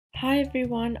Hi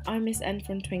everyone, I'm Miss N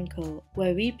from Twinkl,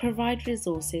 where we provide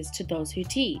resources to those who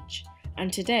teach.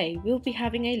 And today we'll be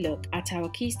having a look at our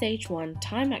Key Stage 1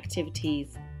 time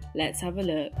activities. Let's have a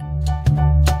look.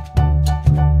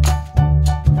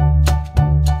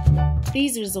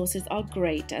 These resources are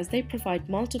great as they provide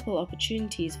multiple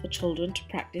opportunities for children to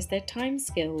practice their time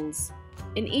skills.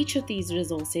 In each of these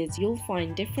resources, you'll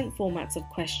find different formats of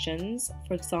questions,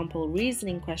 for example,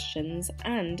 reasoning questions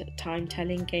and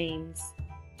time-telling games.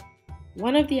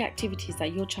 One of the activities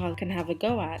that your child can have a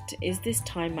go at is this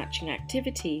time matching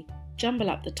activity. Jumble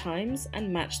up the times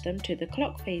and match them to the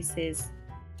clock faces.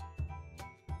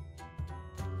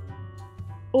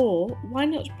 Or why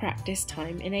not practice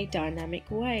time in a dynamic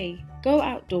way? Go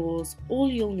outdoors, all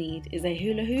you'll need is a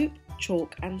hula hoop,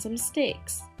 chalk and some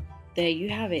sticks. There you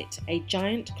have it, a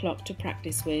giant clock to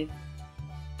practice with.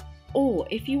 Or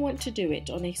if you want to do it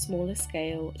on a smaller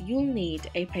scale, you'll need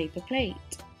a paper plate.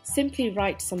 Simply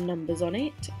write some numbers on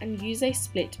it and use a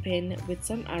split pin with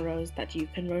some arrows that you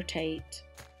can rotate.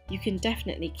 You can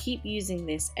definitely keep using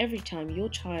this every time your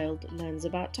child learns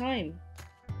about time.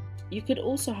 You could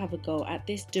also have a go at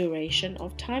this duration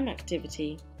of time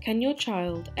activity. Can your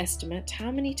child estimate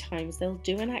how many times they'll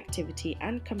do an activity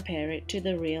and compare it to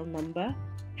the real number?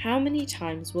 How many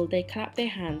times will they clap their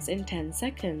hands in 10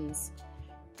 seconds?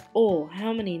 Or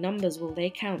how many numbers will they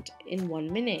count in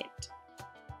 1 minute?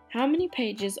 How many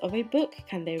pages of a book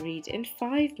can they read in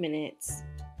 5 minutes?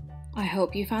 I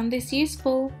hope you found this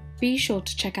useful. Be sure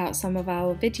to check out some of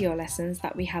our video lessons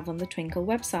that we have on the Twinkl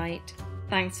website.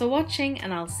 Thanks for watching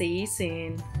and I'll see you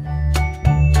soon.